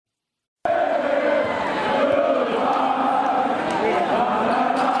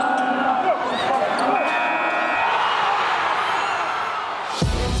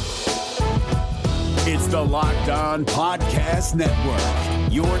Locked On Podcast Network,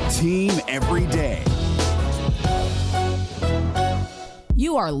 your team every day.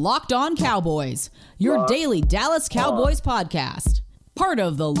 You are Locked On Cowboys, your daily Dallas Cowboys podcast. Part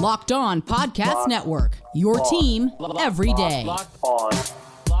of the Locked On Podcast Network, your team every day. Locked on.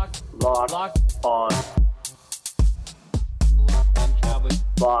 Locked on. Cowboys.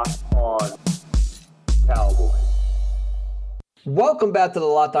 Locked on Cowboys. Welcome back to the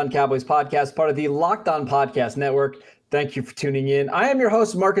Locked On Cowboys podcast, part of the Locked On Podcast Network. Thank you for tuning in. I am your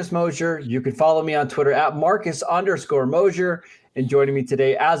host, Marcus Mosher. You can follow me on Twitter at Marcus_Mosher. And joining me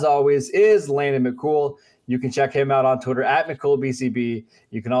today, as always, is Landon McCool. You can check him out on Twitter at McCoolBCB.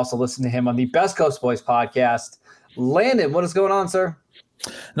 You can also listen to him on the Best Coast Boys podcast. Landon, what is going on, sir?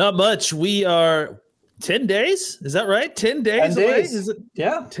 Not much. We are 10 days. Is that right? 10 days 10 away? days. Is it?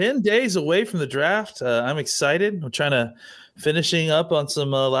 Yeah. 10 days away from the draft. I'm excited. I'm trying to finishing up on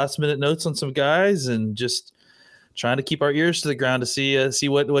some last minute notes on some guys and just trying to keep our ears to the ground to see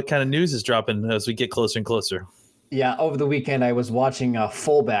what kind of news is dropping as we get closer and closer. Yeah, over the weekend I was watching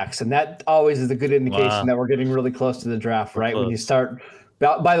fullbacks, and that always is a good indication that we're getting really close to the draft, right? When you start.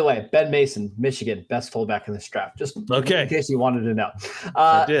 By the way, Ben Mason, Michigan, best fullback in this draft. Just in case you wanted to know.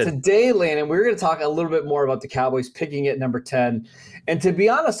 Today, Landon, we're going to talk a little bit more about the Cowboys picking at number 10. And to be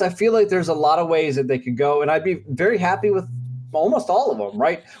honest, I feel like there's a lot of ways that they could go, and I'd be very happy with almost all of them,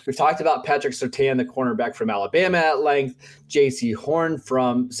 right? We've talked about Patrick Surtain, the cornerback from Alabama at length, J.C. Horn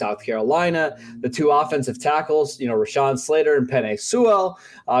from South Carolina, the two offensive tackles, Rashawn Slater and Penei Sewell.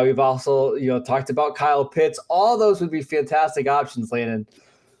 We've also, talked about Kyle Pitts. All those would be fantastic options, Landon.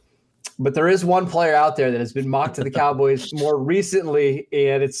 But there is one player out there that has been mocked to the Cowboys more recently,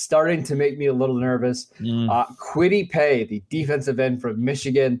 and it's starting to make me a little nervous. Kwity Paye, the defensive end from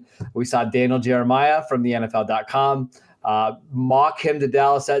Michigan. We saw Daniel Jeremiah from the NFL.com mock him to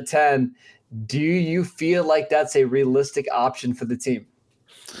Dallas at 10. Do you feel like that's a realistic option for the team?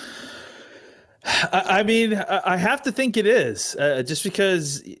 I mean, I have to think it is, just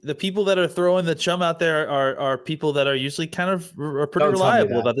because the people that are throwing the chum out there are people that are usually kind of pretty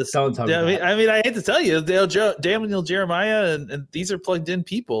reliable about this. Don't tell me that. I mean, I hate to tell you, Daniel Jeremiah and these are plugged in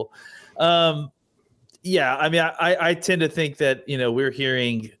people. Yeah, I mean, I tend to think that, we're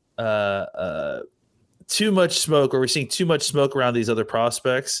hearing too much smoke, or we're seeing too much smoke around these other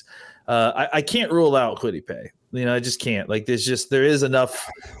prospects. I can't rule out Kwity Paye. I just can't. There is enough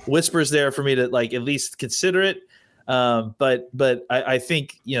whispers there for me to at least consider it. But I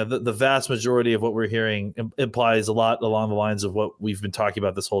think the vast majority of what we're hearing implies a lot along the lines of what we've been talking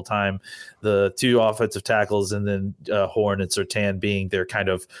about this whole time. The two offensive tackles, and then Horn and Surtain being their kind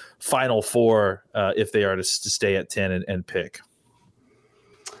of final four if they are to stay at 10 and pick.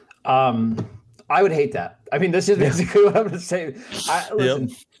 I would hate that. I mean, this is basically what I'm going to say. Listen,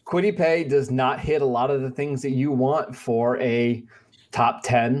 Kwity Paye does not hit a lot of the things that you want for a top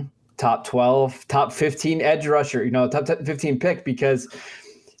 10, top 12, top 15 edge rusher, top 15 pick, because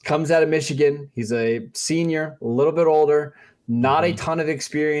he comes out of Michigan. He's a senior, a little bit older, not a ton of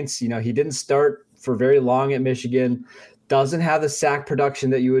experience. He didn't start for very long at Michigan. Doesn't have the sack production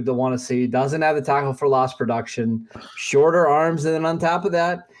that you would want to see. Doesn't have the tackle for loss production. Shorter arms, and then on top of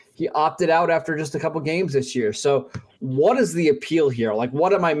that, he opted out after just a couple games this year. So what is the appeal here?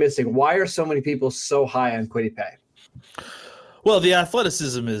 What am I missing? Why are so many people so high on Kwity Paye? Well, the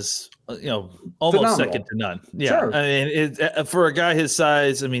athleticism is, almost phenomenal. Second to none. Yeah. Sure. I mean, for a guy his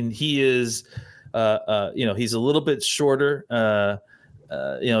size, I mean, he is, he's a little bit shorter.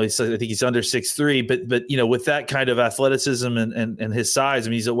 I think he's under 6'3", but with that kind of athleticism and his size, I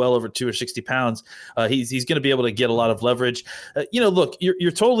mean, he's at well over 260 pounds. He's going to be able to get a lot of leverage. Look,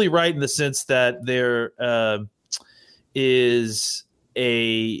 you're totally right in the sense that there is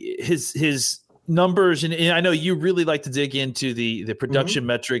his numbers, and I know you really like to dig into the production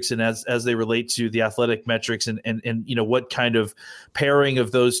metrics and as they relate to the athletic metrics and what kind of pairing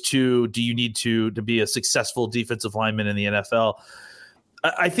of those two do you need to be a successful defensive lineman in the NFL.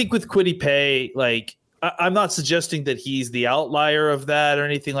 I think with Kwity Paye, I'm not suggesting that he's the outlier of that or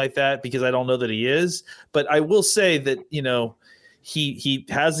anything like that, because I don't know that he is. But I will say that,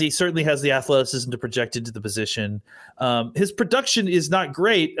 he certainly has the athleticism to project into the position. His production is not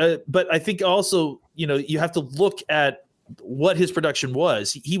great, but I think also, you have to look at what his production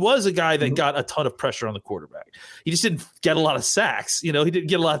was. He was a guy that got a ton of pressure on the quarterback. He just didn't get a lot of sacks. He didn't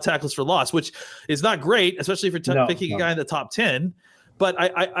get a lot of tackles for loss, which is not great, especially if you're picking a guy in the top 10. But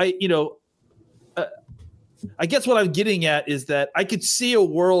I guess what I'm getting at is that I could see a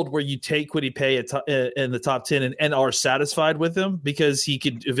world where you take Kwity Paye in the top 10 and are satisfied with him because he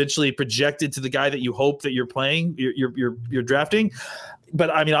could eventually project into the guy that you hope that you're playing, you're drafting. But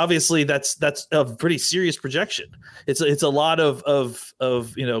I mean, obviously that's a pretty serious projection. It's a lot of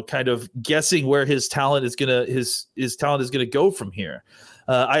kind of guessing where his talent is gonna go from here.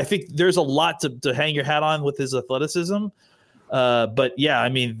 I think there's a lot to hang your hat on with his athleticism. But yeah, I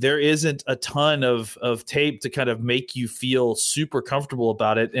mean, there isn't a ton of tape to kind of make you feel super comfortable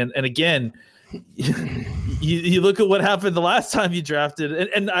about it. And again, you look at what happened the last time you drafted,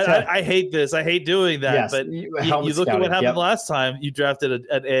 and I hate this. I hate doing that. Yes, but you look at what happened last time you drafted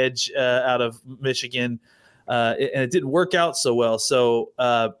an edge out of Michigan, and it didn't work out so well. So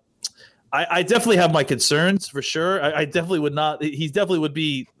I definitely have my concerns for sure. I definitely would not. He definitely would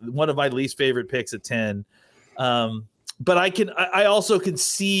be one of my least favorite picks at 10. But I also can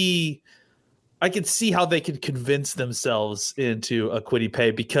see how they can convince themselves into a Kwity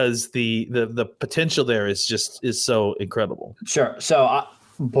Paye because the potential there is so incredible. Sure. So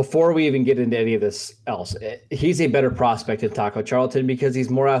before we even get into any of this else, he's a better prospect than Taco Charlton because he's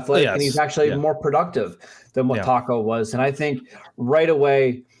more athletic and he's actually more productive than what Taco was. And I think right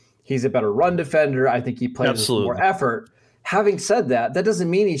away he's a better run defender. I think he plays with more effort. Having said that, that doesn't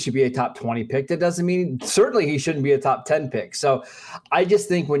mean he should be a top 20 pick. That doesn't mean certainly he shouldn't be a top 10 pick. So I just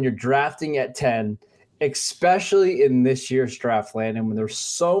think when you're drafting at 10, especially in this year's draft land, and when there's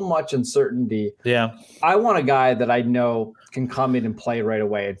so much uncertainty, I want a guy that I know can come in and play right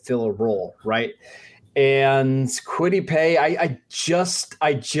away and fill a role, right? And Kwity Paye, I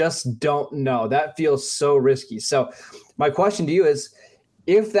just don't know. That feels so risky. So my question to you is,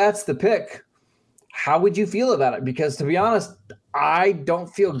 if that's the pick, how would you feel about it? Because to be honest, I don't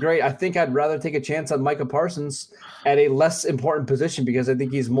feel great. I think I'd rather take a chance on Micah Parsons at a less important position because I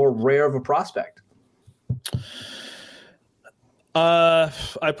think he's more rare of a prospect.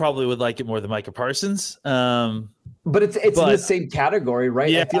 I probably would like it more than Micah Parsons. But it's in the same category,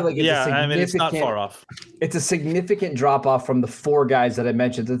 right? Yeah, I feel like it's not far off. It's a significant drop off from the four guys that I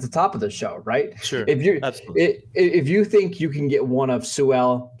mentioned at the top of the show, right? Sure. If you think you can get one of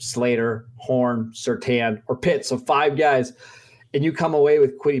Sewell, Slater, Horn, Surtain, or Pitts, so 5 guys, and you come away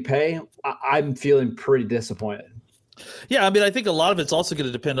with Kwity Paye, I'm feeling pretty disappointed. Yeah, I mean, I think a lot of it's also going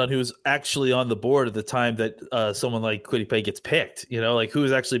to depend on who's actually on the board at the time that someone like Kwity Paye gets picked. You know, like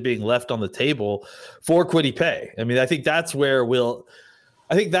who's actually being left on the table for Kwity Paye. I mean, I think that's where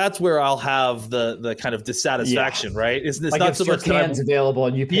I'll have the kind of dissatisfaction, right? It's like not so much Surtain's available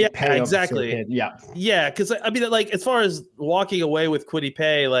and you pick Paye exactly. Surtain. Yeah, because I mean, like as far as walking away with Kwity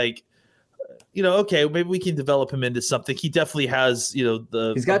Paye, like, you know, okay, maybe we can develop him into something. He definitely has, you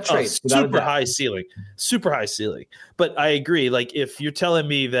know, he's got traits, super high ceiling. But I agree. Like if you're telling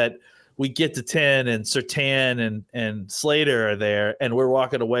me that we get to 10 and Surtain and Slater are there and we're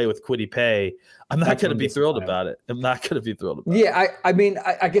walking away with Kwity Paye, I'm not going to be thrilled about it. Yeah, I mean,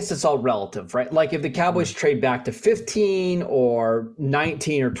 I guess it's all relative, right? Like if the Cowboys trade back to 15 or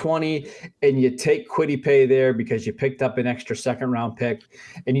 19 or 20 and you take Kwity Paye there because you picked up an extra second round pick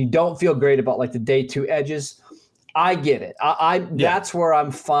and you don't feel great about like the day 2 edges, I get it. That's where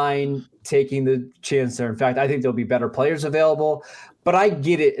I'm fine taking the chance there. In fact, I think there'll be better players available, but I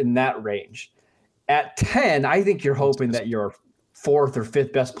get it in that range. At 10, I think you're hoping that your 4th or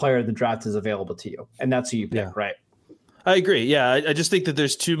 5th best player in the draft is available to you, and that's who you pick, right? I agree. Yeah, I just think that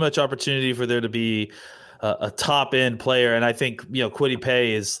there's too much opportunity for there to be a top end player, and I think Kwity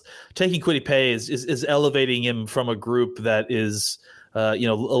Paye is elevating him from a group that is a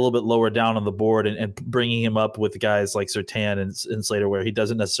little bit lower down on the board and bringing him up with guys like Surtain and Slater where he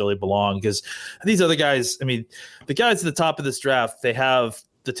doesn't necessarily belong, because these other guys, I mean, the guys at the top of this draft, they have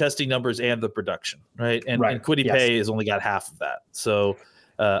the testing numbers and the production, right? And Kwity Paye has only got half of that. So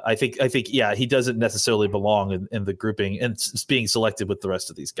I think he doesn't necessarily belong in the grouping and it's being selected with the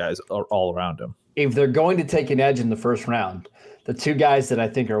rest of these guys all around him. If they're going to take an edge in the first round, the 2 guys that I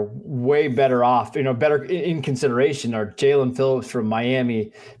think are way better off, better in consideration are Jalen Phillips from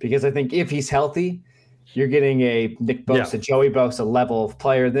Miami, because I think if he's healthy, you're getting a Nick Bosa, Joey Bosa level of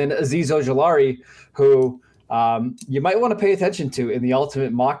player. Then Azeez Ojulari, who you might want to pay attention to in the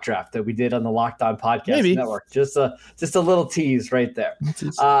ultimate mock draft that we did on the Locked On Podcast Network. Just a little tease right there.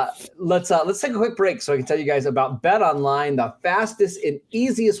 Let's take a quick break so I can tell you guys about BetOnline, the fastest and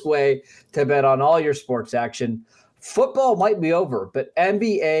easiest way to bet on all your sports action. Football might be over, but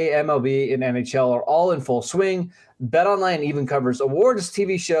NBA, MLB, and NHL are all in full swing. BetOnline even covers awards,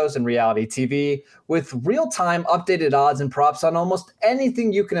 TV shows, and reality TV with real-time updated odds and props on almost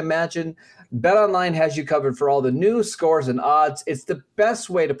anything you can imagine. BetOnline has you covered for all the news, scores, and odds. It's the best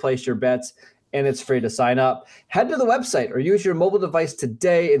way to place your bets and it's free to sign up. Head to the website or use your mobile device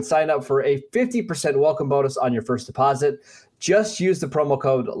today and sign up for a 50% welcome bonus on your first deposit. Just use the promo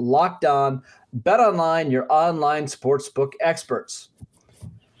code LOCKEDON. BetOnline, your online sportsbook experts.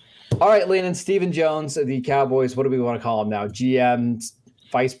 All right, Landon, Stephen Jones, the Cowboys, what do we want to call him now? GM,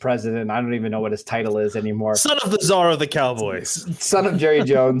 vice president. I don't even know what his title is anymore. Son of the czar of the Cowboys. Son of Jerry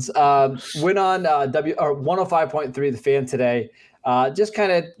Jones. Went on 105.3 The Fan today. Just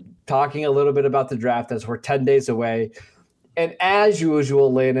kind of talking a little bit about the draft as we're 10 days away. And as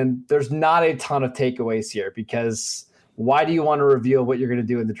usual, Landon, there's not a ton of takeaways here because why do you want to reveal what you're going to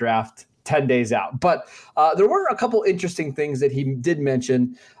do in the draft 10 days out? But there were a couple interesting things that he did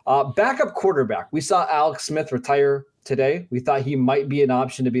mention. Backup quarterback. We saw Alex Smith retire today. We thought he might be an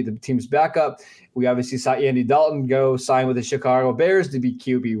option to be the team's backup. We obviously saw Andy Dalton go sign with the Chicago Bears to be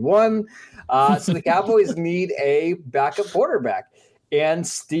QB1. So the Cowboys need a backup quarterback. And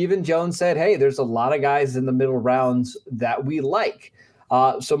Stephen Jones said, hey, there's a lot of guys in the middle rounds that we like.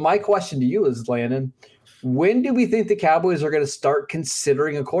 So my question to you is, Landon, when do we think the Cowboys are going to start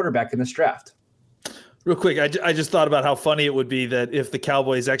considering a quarterback in this draft? Real quick, I just thought about how funny it would be that if the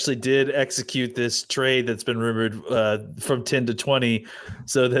Cowboys actually did execute this trade that's been rumored from 10 to 20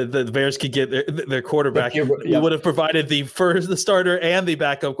 so that the Bears could get their quarterback. You would have provided the starter and the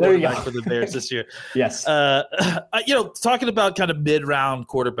backup quarterback for the Bears this year. Yes. Talking about kind of mid-round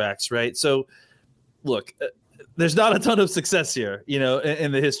quarterbacks, right? So, look, there's not a ton of success here,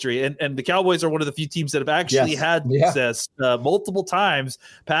 in the history. And the Cowboys are one of the few teams that have actually had success multiple times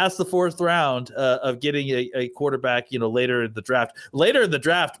past the fourth round of getting a quarterback, later in the draft. Later in the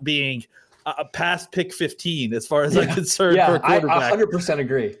draft being past pick 15, as far as I'm concerned for a quarterback. I 100%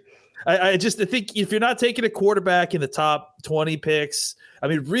 agree. I think if you're not taking a quarterback in the top 20 picks,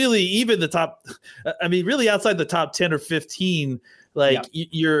 really outside the top 10 or 15,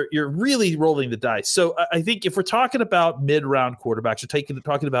 you're really rolling the dice. So I think if we're talking about mid-round quarterbacks, you're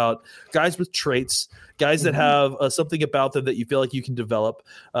talking about guys with traits, guys that have something about them that you feel like you can develop.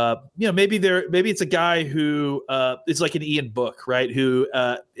 Maybe it's a guy who is like an Ian Book, right? Who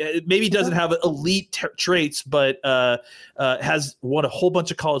maybe doesn't have elite traits, but has won a whole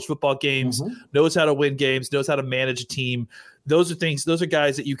bunch of college football games, knows how to win games, knows how to manage a team. Those are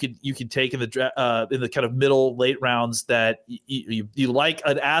guys that you could take in the kind of middle late rounds that you like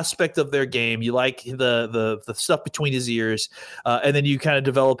an aspect of their game, you like the stuff between his ears, and then you kind of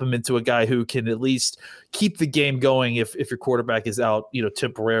develop him into a guy who can at least keep the game going if your quarterback is out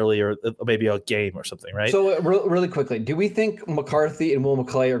temporarily or maybe a game or something, right? So really quickly, do we think McCarthy and Will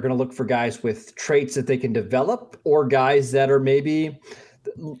McClay are going to look for guys with traits that they can develop, or guys that are maybe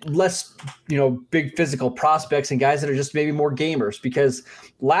less, big physical prospects and guys that are just maybe more gamers? Because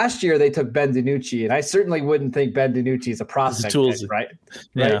last year they took Ben DiNucci, and I certainly wouldn't think Ben DiNucci is a prospect, right?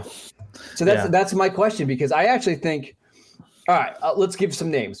 Yeah. So that's my question, because I actually think, all right, let's give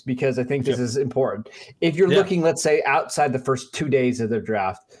some names because I think this is important. If you're looking, let's say, outside the first 2 days of their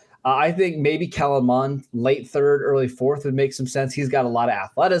draft, I think maybe Kellen Mond, late third, early fourth would make some sense. He's got a lot of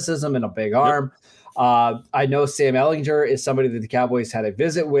athleticism and a big arm. I know Sam Ehlinger is somebody that the Cowboys had a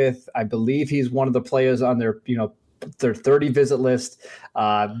visit with. I believe he's one of the players on their 30 visit list.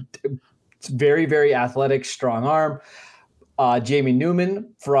 Very, very athletic, strong arm. Jamie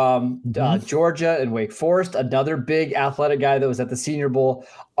Newman from Georgia and Wake Forest, another big athletic guy that was at the Senior Bowl.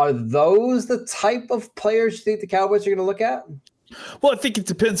 Are those the type of players you think the Cowboys are going to look at? Well, I think it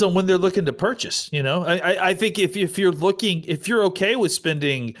depends on when they're looking to purchase. I think if you're okay with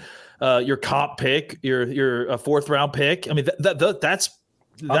spending your comp pick, your fourth round pick, that's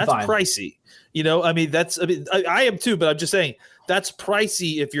pricey. I am too, but I'm just saying that's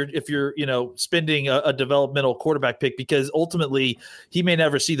pricey if you're spending a developmental quarterback pick, because ultimately he may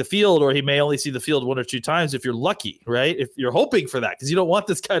never see the field, or he may only see the field one or two times if you're lucky, right? If you're hoping for that, because you don't want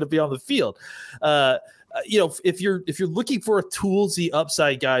this guy to be on the field. If you're looking for a toolsy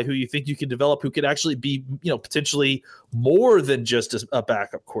upside guy who you think you can develop, who could actually be, potentially more than just a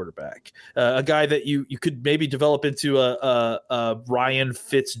backup quarterback, a guy that you could maybe develop into a Ryan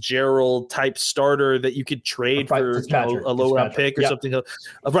Fitzgerald type starter that you could trade for a low round pick or something.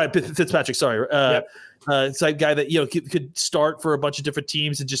 Right, Fitzpatrick. Sorry. It's a guy that could start for a bunch of different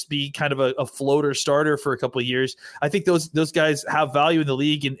teams and just be kind of a floater starter for a couple of years. I think those guys have value in the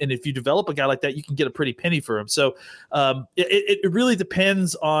league, and if you develop a guy like that, you can get a pretty penny for him. So it really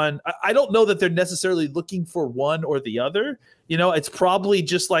depends on. I don't know that they're necessarily looking for one or the other. it's probably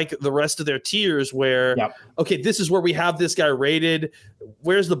just like the rest of their tiers where, okay, this is where we have this guy rated.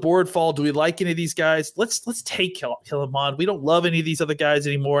 Where's the board fall? Do we like any of these guys? Let's take Kellen Mond. We don't love any of these other guys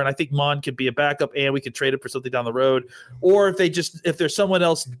anymore. And I think Mond could be a backup and we could trade it for something down the road. Or if there's someone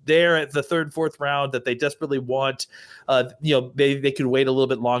else there at the third and fourth round that they desperately want, they could wait a little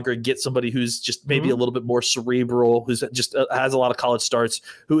bit longer and get somebody who's just maybe a little bit more cerebral, who's just has a lot of college starts,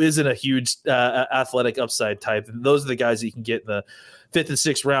 who isn't a huge athletic upside type. And those are the guys that you can get in the fifth and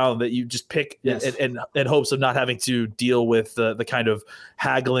sixth round that you just pick in hopes of not having to deal with the kind of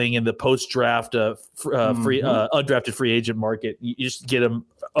haggling in the post-draft undrafted free agent market. You just get them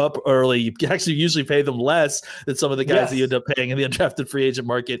up early. You actually usually pay them less than some of the guys that you end up paying in the undrafted free agent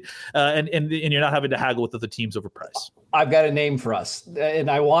market, and you're not having to haggle with other teams over price. I've got a name for us,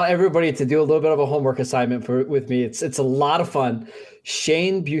 and I want everybody to do a little bit of a homework assignment with me. It's a lot of fun.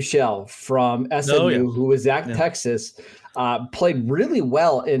 Shane Buechele from SMU, who was at Texas, played really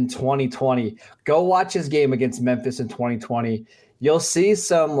well in 2020. Go watch his game against Memphis in 2020. You'll see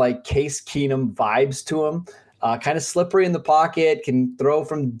some like Case Keenum vibes to him. Kind of slippery in the pocket, can throw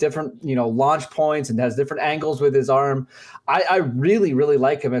from different, launch points and has different angles with his arm. I really, really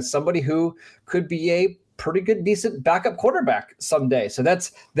like him as somebody who could be a pretty good, decent backup quarterback someday. So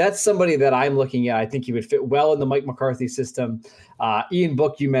that's somebody that I'm looking at. I think he would fit well in the Mike McCarthy system. Ian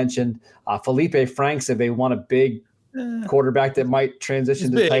Book, you mentioned. Felipe Franks, if they want a big quarterback that might transition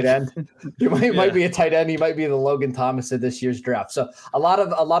to tight end. He might be a tight end. He might be the Logan Thomas of this year's draft. So a lot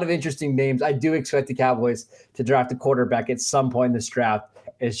of interesting names. I do expect the Cowboys to draft a quarterback at some point in this draft.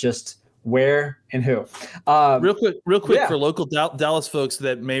 It's just where and who. Real quick for local Dallas folks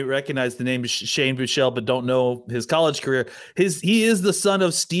that may recognize the name Shane Buechele but don't know his college career. He is the son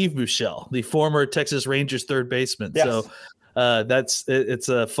of Steve Buechele, the former Texas Rangers third baseman. Yes. So it's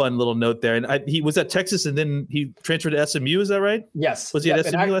a fun little note there. And he was at Texas and then he transferred to SMU. Is that right? Yes. Was he at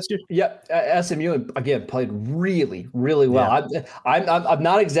SMU last year? Yep. SMU again played really, really well. Yeah. I'm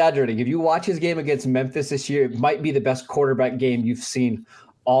not exaggerating. If you watch his game against Memphis this year, it might be the best quarterback game you've seen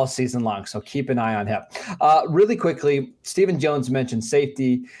all season long. So keep an eye on him. Really quickly, Stephen Jones mentioned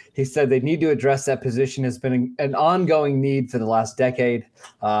safety. He said they need to address that position. Has been an ongoing need for the last decade.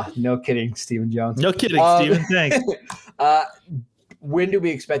 No kidding, Stephen Jones. No kidding, Stephen. Thanks. When do we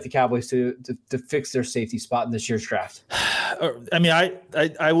expect the Cowboys to fix their safety spot in this year's draft? I mean,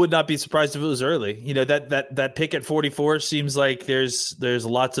 I would not be surprised if it was early. That pick at 44 seems like there's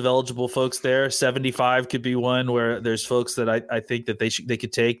lots of eligible folks there. 75 could be one where there's folks that I think that they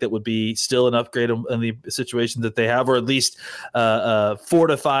could take that would be still an upgrade in the situation that they have, or at least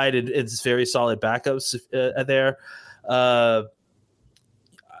fortified and it's very solid backups there.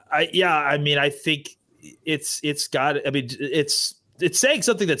 I think it's saying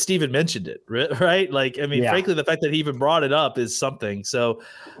something that Steven mentioned it, right? Like, frankly, the fact that he even brought it up is something. So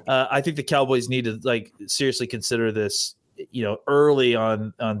I think the Cowboys need to seriously consider this, early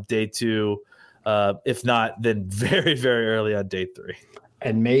on day 2, if not, then very, very early on day 3.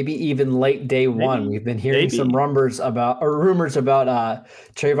 And maybe even late day 1. We've been hearing some rumors about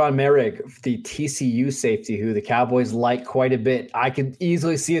Trayvon Merrick, the TCU safety, who the Cowboys like quite a bit. I could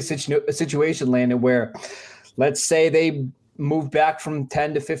easily see a situation landed where, let's say they move back from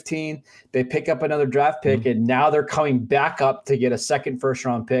 10 to 15, they pick up another draft pick, and now they're coming back up to get a second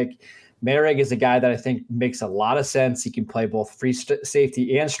first-round pick. Merrick is a guy that I think makes a lot of sense. He can play both free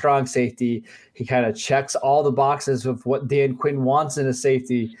safety and strong safety. He kind of checks all the boxes of what Dan Quinn wants in a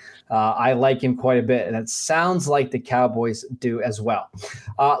safety. I like him quite a bit, and it sounds like the Cowboys do as well.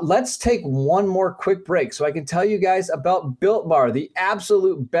 Let's take one more quick break so I can tell you guys about Built Bar, the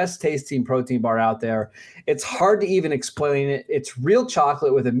absolute best tasting protein bar out there. It's hard to even explain it. It's real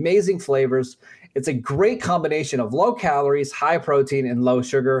chocolate with amazing flavors. It's a great combination of low calories, high protein, and low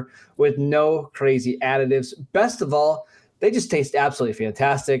sugar with no crazy additives. Best of all, they just taste absolutely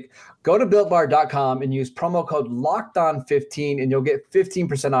fantastic. Go to BuiltBar.com and use promo code LOCKEDON15 and you'll get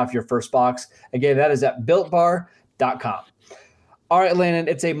 15% off your first box. Again, that is at BuiltBar.com. All right, Landon,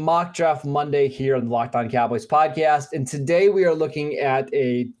 it's a mock draft Monday here on the Locked On Cowboys podcast. And today we are looking at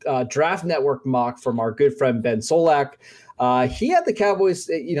a draft network mock from our good friend Ben Solak. He had the Cowboys,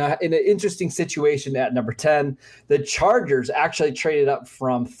 in an interesting situation at number 10. The Chargers actually traded up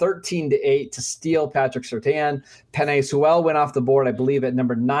from 13 to 8 to steal Patrick Surtain. Penei Sewell went off the board, I believe, at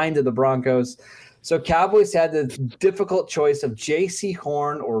number 9 to the Broncos. So Cowboys had the difficult choice of J.C.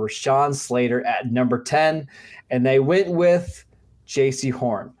 Horn or Rashawn Slater at number 10, and they went with J.C.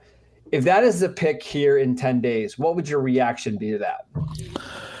 Horn. If that is the pick here in 10 days, what would your reaction be to that?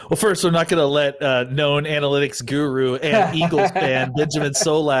 Well, first, I'm not going to let known analytics guru and Eagles fan Benjamin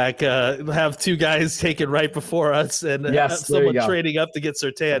Solak have two guys taken right before us and someone trading up to get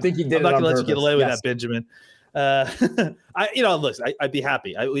Surtain. I think he did. I'm not going to let you get away with that, Benjamin. I'd be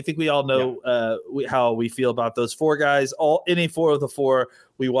happy. We think we all know how we feel about those four guys. Any four of the four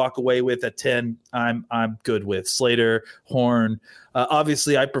we walk away with at 10. I'm good with Slater, Horn.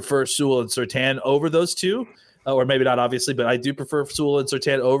 Obviously, I prefer Sewell and Surtain over those two. Or maybe not obviously, but I do prefer Sewell and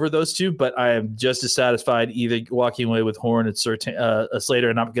Surtain over those two. But I am just as satisfied either walking away with Horn and Slater,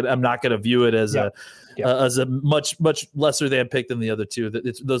 and I'm not going to view it as a much lesser than pick than the other two.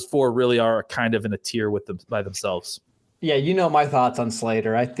 Those four really are kind of in a tier with them by themselves. Yeah, you know my thoughts on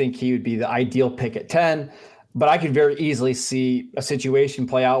Slater. I think he would be the ideal pick at 10. But I could very easily see a situation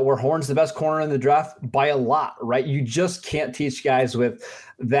play out where Horn's the best corner in the draft by a lot, right? You just can't teach guys with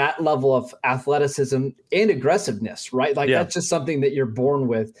that level of athleticism and aggressiveness, right? That's just something that you're born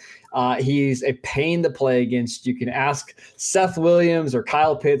with. He's a pain to play against. You can ask Seth Williams or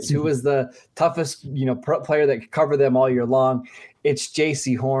Kyle Pitts, who was the toughest, player that could cover them all year long. It's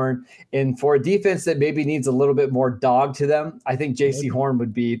J.C. Horn. And for a defense that maybe needs a little bit more dog to them, I think J.C. Horn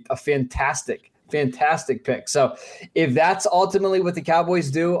would be a fantastic pick. So if that's ultimately what the Cowboys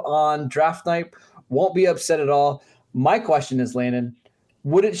do on draft night, won't be upset at all. My question is, Landon,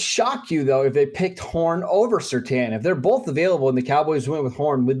 would it shock you, though, if they picked Horn over Surtain? If they're both available and the Cowboys went with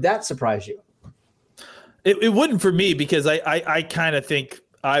Horn, would that surprise you? It wouldn't for me, because I kind of think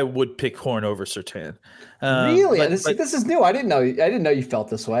I would pick Horn over Surtain. Really? This is new. I didn't know you felt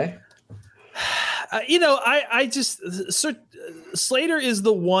this way. Slater is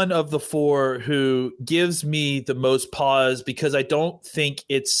the one of the four who gives me the most pause, because I don't think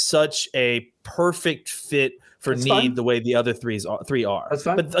it's such a perfect fit for the way the other three are. That's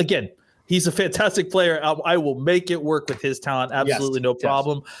fine. But again, he's a fantastic player. I will make it work with his talent. Absolutely no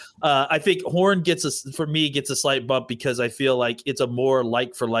problem. I think Horn gets a slight bump, because I feel like it's a more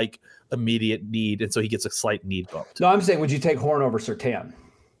like for like immediate need, and so he gets a slight need bump. No, I'm saying, would you take Horn over Surtain?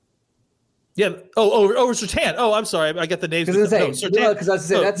 Yeah. Over Surtain. Oh, I'm sorry. I got the names.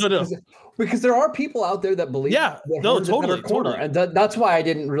 Because there are people out there that believe. Totally. And that's why I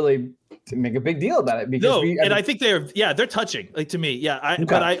didn't really make a big deal about it. Because I think they're touching, like, to me. Yeah.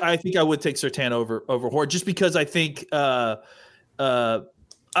 But I think I would take Surtain over Horn, just because I think I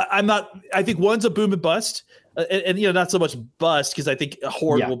think one's a boom and bust. And not so much bust, because I think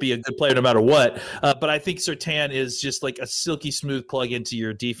Horn will be a good player no matter what. But I think Surtain is just like a silky smooth plug into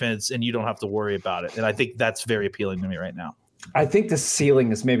your defense, and you don't have to worry about it. And I think that's very appealing to me right now. I think the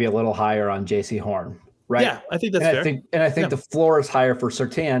ceiling is maybe a little higher on J.C. Horn, right? Yeah, I think that's fair. I think the floor is higher for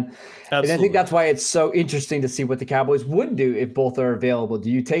Surtain. Absolutely. And I think that's why it's so interesting to see what the Cowboys would do if both are available.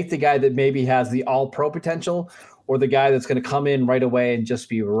 Do you take the guy that maybe has the all-pro potential, or the guy that's going to come in right away and just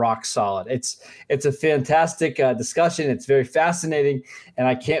be rock solid? It's a fantastic discussion. It's very fascinating, and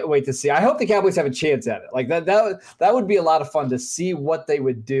I can't wait to see. I hope the Cowboys have a chance at it. Like that would be a lot of fun to see what they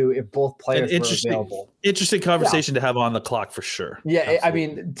would do if both players were available. Interesting conversation to have on the clock for sure. Yeah, absolutely. I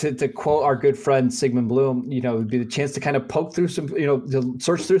mean, to quote our good friend Sigmund Bloom, it would be the chance to kind of poke through some, to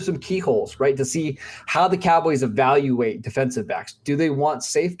search through some keyholes, right, to see how the Cowboys evaluate defensive backs. Do they want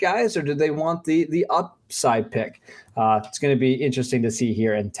safe guys, or do they want the upside pick? It's going to be interesting to see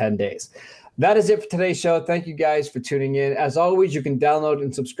here in 10 days. That is it for today's show. Thank you guys for tuning in. As always, you can download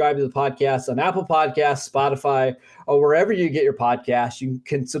and subscribe to the podcast on Apple Podcasts, Spotify, or wherever you get your podcasts. You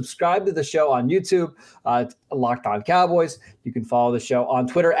can subscribe to the show on YouTube, Locked On Cowboys. You can follow the show on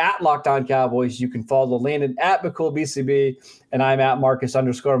Twitter at Locked On Cowboys. You can follow Landon at McCoolBCB, and I'm at Marcus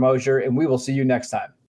 _Mosier, and we will see you next time.